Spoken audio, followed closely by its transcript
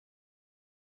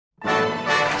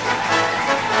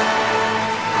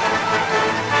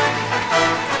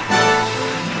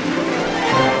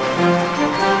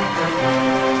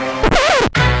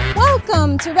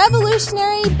to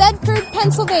revolutionary Bedford,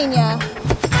 Pennsylvania.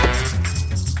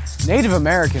 Native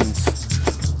Americans.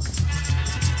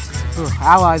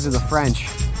 Allies of the French.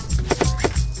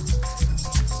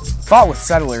 Fought with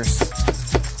settlers.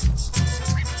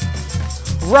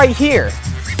 Right here.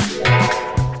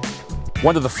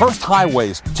 One of the first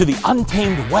highways to the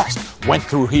untamed West went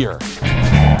through here.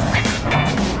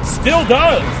 Still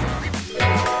does.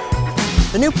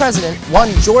 The new president, one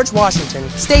George Washington,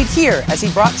 stayed here as he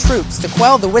brought troops to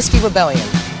quell the Whiskey Rebellion.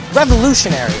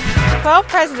 Revolutionary. 12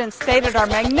 presidents stayed at our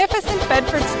magnificent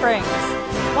Bedford Springs.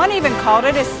 One even called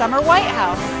it his summer White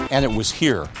House. And it was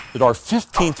here that our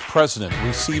 15th president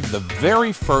received the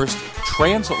very first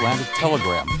transatlantic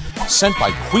telegram sent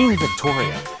by Queen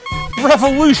Victoria.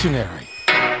 Revolutionary.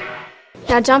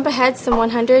 Now jump ahead some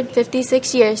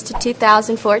 156 years to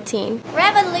 2014.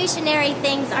 Revolutionary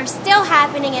things are still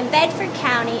happening in Bedford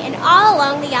County and all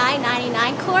along the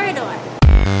I-99 corridor.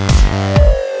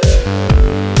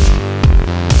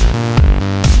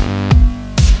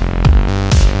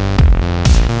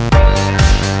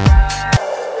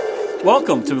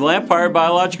 Welcome to Lampire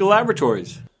Biological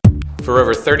Laboratories. For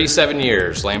over 37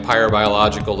 years, Lampire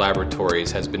Biological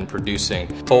Laboratories has been producing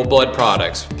whole blood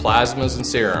products, plasmas and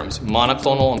serums,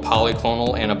 monoclonal and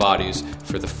polyclonal antibodies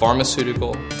for the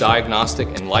pharmaceutical, diagnostic,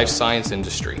 and life science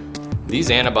industry. These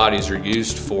antibodies are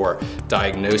used for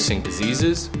diagnosing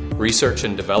diseases, research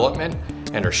and development,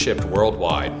 and are shipped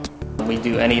worldwide. We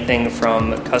do anything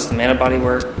from custom antibody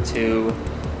work to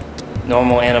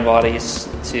normal antibodies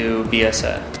to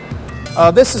BSA.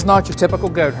 This is not your typical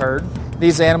goat herd.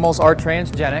 These animals are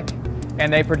transgenic,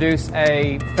 and they produce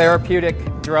a therapeutic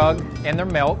drug in their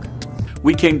milk.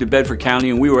 We came to Bedford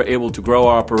County and we were able to grow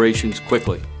our operations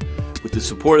quickly. With the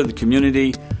support of the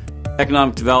community,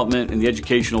 economic development, and the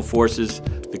educational forces,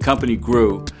 the company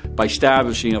grew by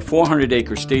establishing a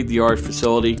 400-acre state-of-the-art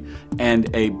facility and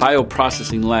a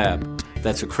bioprocessing lab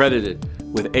that's accredited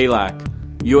with ALAC,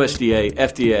 USDA,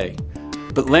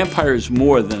 FDA. But Lampire is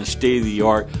more than a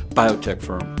state-of-the-art biotech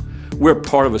firm. We're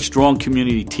part of a strong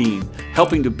community team,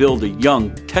 helping to build a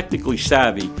young, technically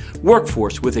savvy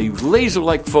workforce with a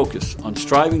laser-like focus on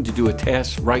striving to do a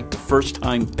task right the first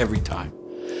time, every time.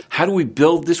 How do we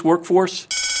build this workforce?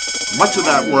 Much of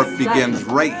that work begins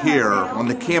right here on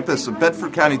the campus of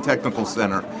Bedford County Technical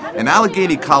Center in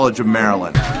Allegheny College of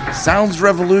Maryland. Sounds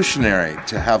revolutionary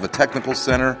to have a technical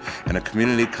center and a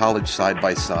community college side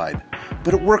by side,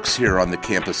 but it works here on the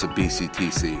campus of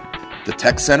BCTC. The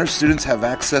Tech Center students have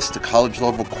access to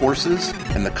college-level courses,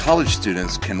 and the college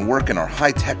students can work in our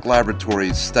high-tech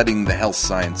laboratories studying the health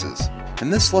sciences.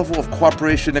 And this level of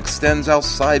cooperation extends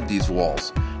outside these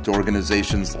walls to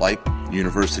organizations like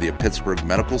University of Pittsburgh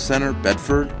Medical Center,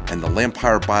 Bedford, and the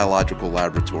Lampire Biological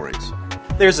Laboratories.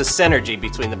 There's a synergy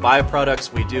between the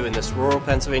bioproducts we do in this rural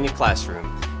Pennsylvania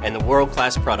classroom and the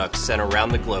world-class products sent around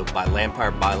the globe by Lampire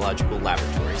Biological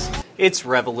Laboratories. It's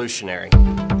revolutionary.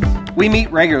 We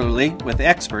meet regularly with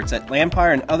experts at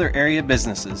Lampire and other area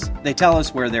businesses. They tell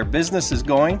us where their business is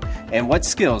going and what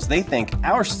skills they think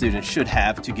our students should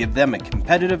have to give them a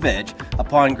competitive edge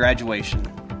upon graduation.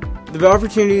 The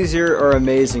opportunities here are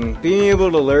amazing. Being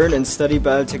able to learn and study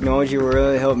biotechnology will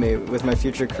really help me with my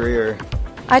future career.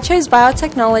 I chose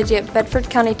biotechnology at Bedford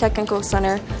County Technical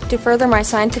Center to further my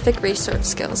scientific research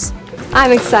skills.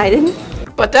 I'm excited.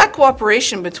 But that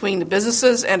cooperation between the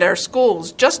businesses and our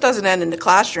schools just doesn't end in the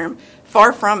classroom.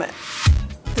 Far from it.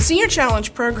 The Senior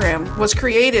Challenge program was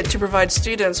created to provide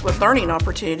students with learning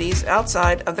opportunities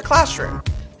outside of the classroom.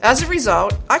 As a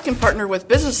result, I can partner with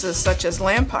businesses such as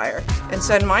Lampire and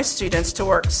send my students to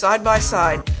work side by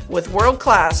side with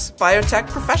world-class biotech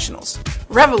professionals.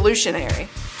 Revolutionary.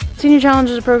 Senior Challenge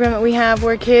is a program that we have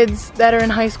where kids that are in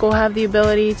high school have the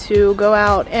ability to go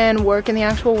out and work in the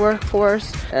actual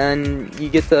workforce. And you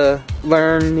get to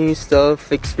learn new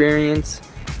stuff, experience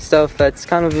stuff that's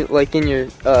kind of like in your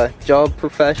job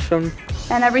profession.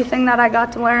 And everything that I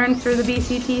got to learn through the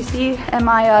BCTC in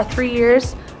my 3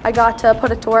 years, I got to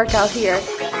put it to work out here.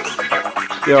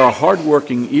 There are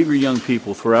hardworking, eager young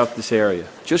people throughout this area,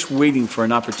 just waiting for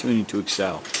an opportunity to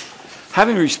excel.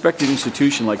 Having a respected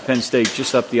institution like Penn State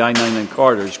just up the I-99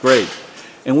 corridor is great,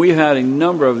 and we've had a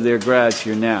number of their grads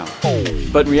here now.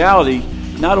 But in reality,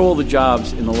 not all the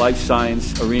jobs in the life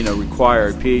science arena require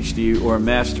a PhD or a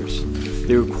master's.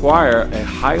 They require a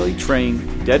highly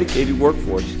trained, dedicated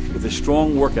workforce with a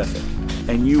strong work ethic,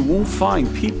 and you won't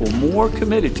find people more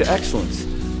committed to excellence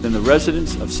than the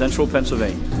residents of central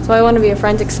Pennsylvania. So I want to be a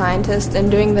forensic scientist,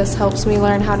 and doing this helps me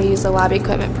learn how to use the lab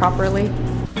equipment properly.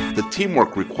 The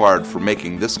teamwork required for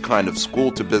making this kind of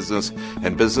school-to-business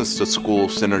and business-to-school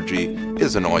synergy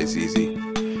isn't always easy.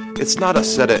 It's not a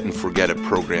set-it-and-forget-it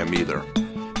program either.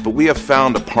 but we have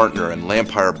found a partner in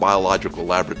Lampire Biological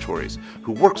Laboratories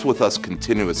who works with us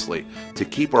continuously to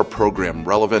keep our program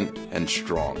relevant and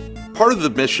strong. Part of the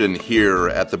mission here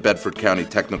at the Bedford County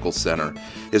Technical Center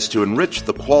is to enrich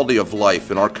the quality of life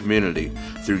in our community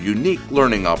through unique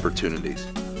learning opportunities.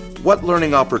 What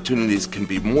learning opportunities can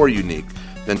be more unique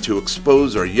than to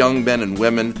expose our young men and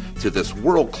women to this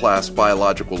world-class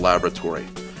biological laboratory?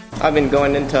 I've been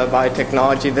going into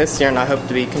biotechnology this year, and I hope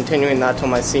to be continuing that till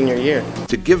my senior year.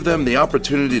 To give them the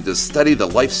opportunity to study the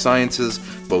life sciences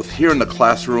both here in the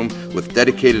classroom with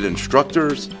dedicated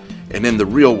instructors and in the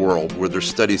real world where their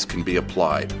studies can be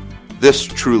applied. This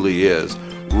truly is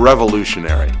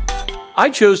revolutionary. I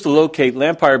chose to locate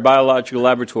Lampire Biological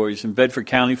Laboratories in Bedford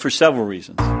County for several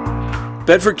reasons.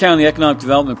 Bedford County economic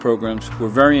development programs were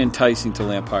very enticing to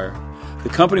Lampire. The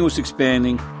company was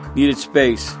expanding, needed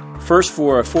space, first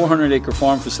for a 400-acre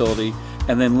farm facility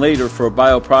and then later for a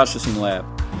bioprocessing lab.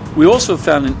 We also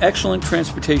found an excellent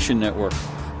transportation network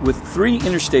with 3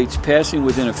 interstates passing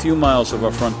within a few miles of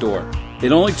our front door.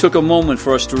 It only took a moment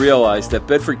for us to realize that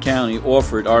Bedford County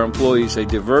offered our employees a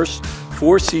diverse,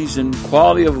 4-season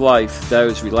quality of life that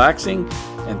was relaxing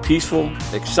and peaceful,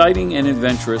 exciting and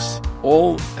adventurous,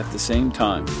 all at the same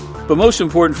time. But most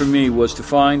important for me was to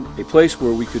find a place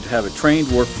where we could have a trained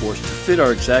workforce to fit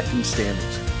our exacting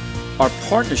standards. Our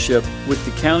partnership with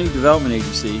the County Development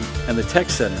Agency and the Tech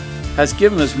Center has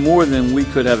given us more than we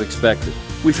could have expected.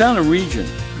 We found a region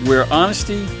where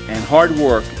honesty and hard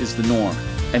work is the norm,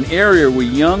 an area where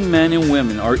young men and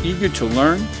women are eager to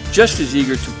learn, just as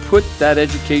eager to put that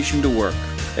education to work,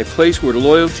 a place where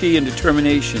loyalty and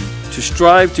determination to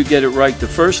strive to get it right the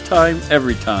first time,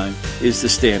 every time, is the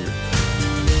standard.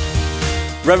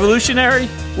 Revolutionary?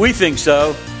 We think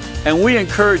so. And we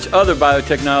encourage other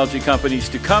biotechnology companies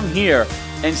to come here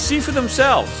and see for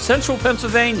themselves Central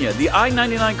Pennsylvania, the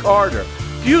I-99 corridor,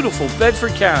 beautiful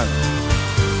Bedford County.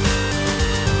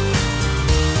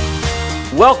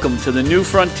 Welcome to the new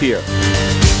frontier.